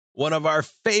One of our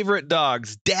favorite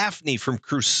dogs, Daphne from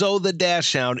Crusoe the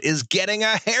Dachshund, is getting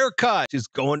a haircut. She's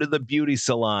going to the beauty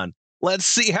salon. Let's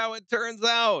see how it turns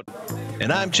out.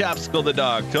 And I'm Chopsicle the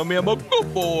Dog. Tell me I'm a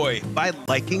good boy by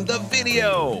liking the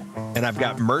video. And I've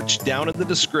got merch down in the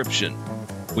description.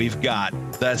 We've got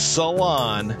the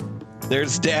salon.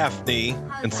 There's Daphne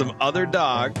and some other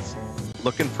dogs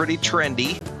looking pretty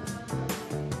trendy.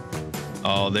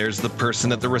 Oh, there's the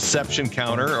person at the reception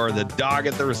counter, or the dog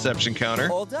at the reception counter.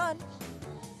 All done.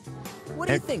 What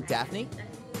do you think, Daphne?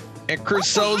 And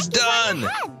Crusoe's done.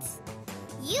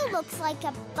 You look like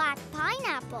a black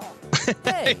pineapple.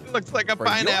 Hey, He looks like a for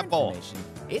your pineapple. information,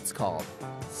 it's called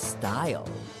style.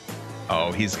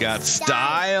 Oh, he's got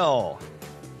style.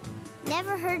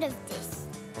 Never heard of this.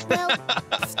 Well,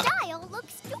 style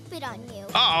looks stupid on you.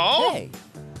 Oh, Hey,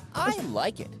 I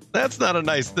like it. that's not a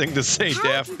nice thing to say, How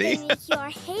Daphne. do they make your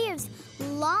hairs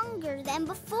longer than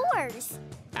before's?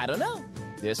 I don't know.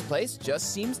 This place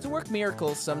just seems to work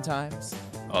miracles sometimes.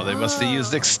 Oh, they must have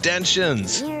used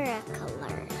extensions. Miraculous.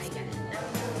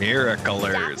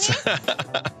 Miraculous.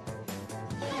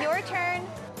 Your turn.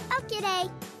 Okay.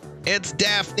 It's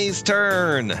Daphne's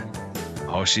turn.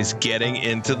 Oh, she's getting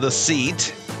into the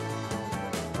seat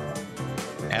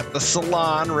at the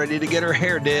salon, ready to get her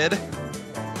hair did.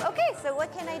 Okay, so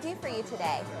what can I do for you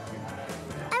today?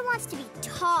 I wants to be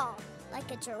tall, like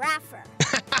a giraffe,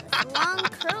 with long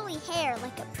curly hair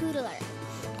like a poodler,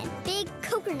 and big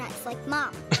coconuts like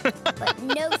Mom, but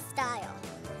no style.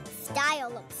 Style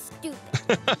looks stupid.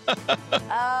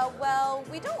 Well,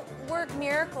 we don't work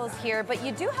miracles here, but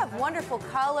you do have wonderful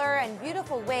color and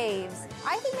beautiful waves.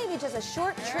 I think maybe just a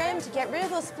short trim to get rid of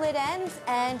those split ends,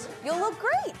 and you'll look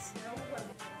great.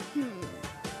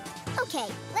 Okay,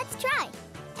 let's try.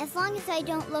 As long as I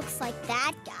don't look like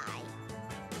that guy.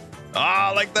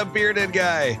 Oh, like the bearded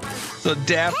guy. So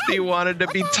Daphne wanted to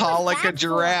what be the hell tall was like a that for?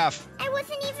 giraffe. I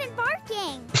wasn't even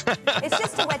barking. It's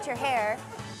just to wet your hair.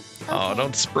 Oh, Okay.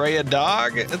 don't spray a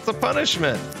dog. It's a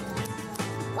punishment.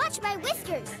 Watch my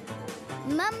whiskers.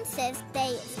 Mom says they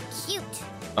is cute.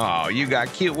 Oh, you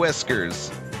got cute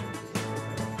whiskers.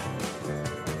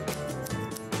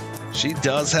 She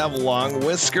does have long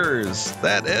whiskers.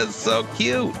 That is so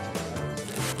cute.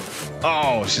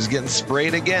 Oh, she's getting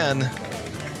sprayed again.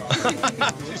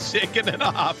 She's shaking it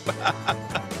off.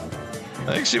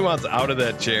 I think she wants out of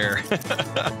that chair.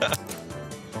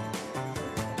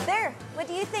 There, what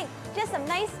do you think? Just some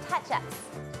nice touch-ups.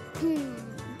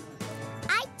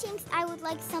 I think I would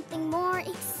like something more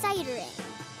exciting.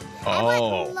 I Oh,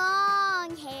 want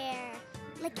long hair,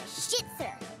 like a Shih Tzu.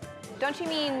 Don't you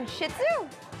mean Shih Tzu?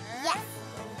 Yes,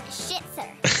 a Shih Tzu.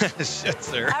 shit,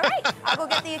 sir. All right, I'll go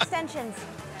get the extensions.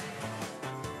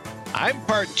 I'm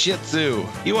part Shih Tzu.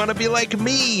 You want to be like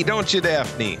me, don't you,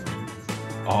 Daphne?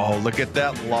 Oh, look at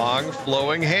that long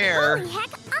flowing hair. Holy heck,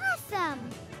 awesome!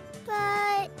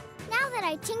 But now that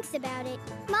I thinks about it,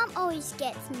 Mom always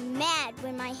gets mad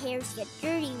when my hairs get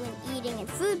dirty when eating in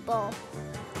food bowl.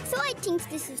 So I think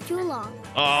this is too long.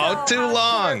 Oh, So too how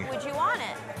long. short would you want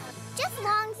it? Just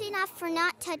long's enough for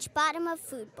not touch bottom of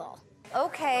food bowl.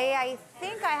 Okay, I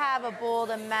think I have a bowl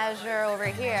to measure over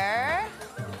here.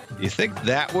 You think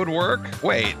that would work?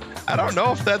 Wait, I don't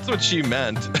know if that's what she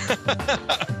meant.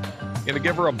 Gonna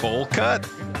give her a bowl cut?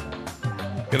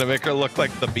 Gonna make her look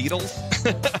like the Beatles?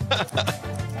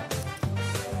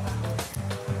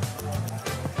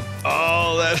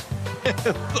 Oh, that is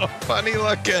so funny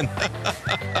looking.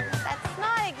 That's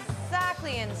not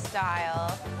exactly in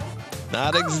style.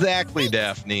 Not exactly, wait.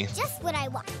 Daphne. Just what I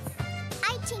want.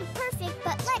 I think perfect,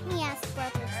 but let me ask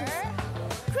Brother Crusoe.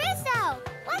 Crusoe,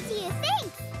 what do you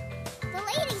think? The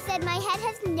lady said my head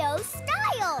has no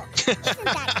style. Isn't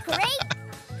that great?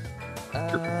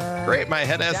 Great, my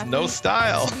head has no Daphne,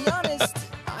 style. To be honest,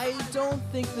 I don't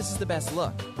think this is the best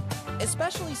look.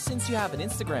 Especially since you have an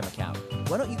Instagram account.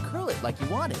 Why don't you curl it like you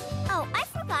wanted? Oh, I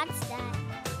forgot that.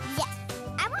 Yes,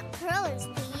 I want curlers,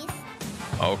 please.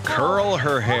 Oh, curl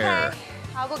her hair. Okay,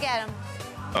 I'll go get them.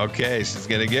 Okay, she's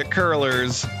gonna get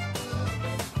curlers.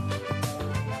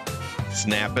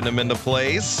 Snapping them into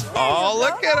place. Oh,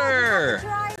 look at her.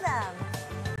 Try them.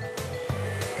 Hey,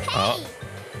 Oh.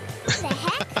 what the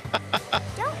heck?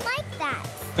 Don't like that.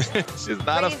 She's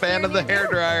not a Ready for fan your of the new do?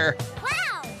 hairdryer.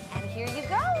 Wow, And here you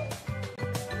go.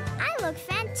 I look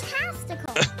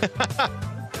fantastical.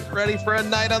 Ready for a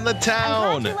night on the I'm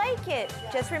town. glad you like it.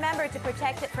 Just remember to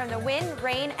protect it from the wind,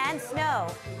 rain, and snow.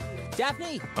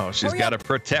 Daphne! Oh, she's hurry got to up.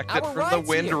 protect it Our from the ride's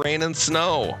wind, here. rain, and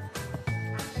snow.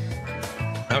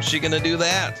 How's she gonna do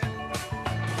that?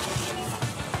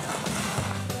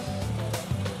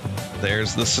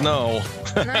 There's the snow.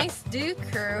 Nice do,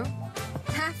 crew.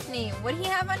 Daphne, what do you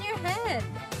have on your head?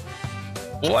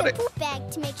 What? It's a poop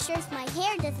bag to make sure my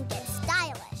hair doesn't get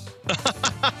stylish.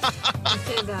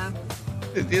 Okay, Daph.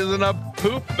 She's using a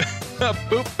poop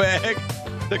bag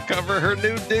to cover her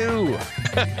new do.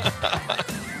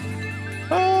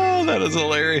 Oh, that is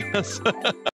hilarious.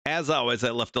 As always,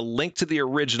 I left a link to the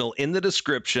original in the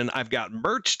description. I've got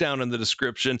merch down in the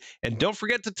description. And don't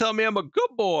forget to tell me I'm a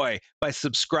good boy by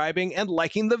subscribing and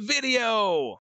liking the video.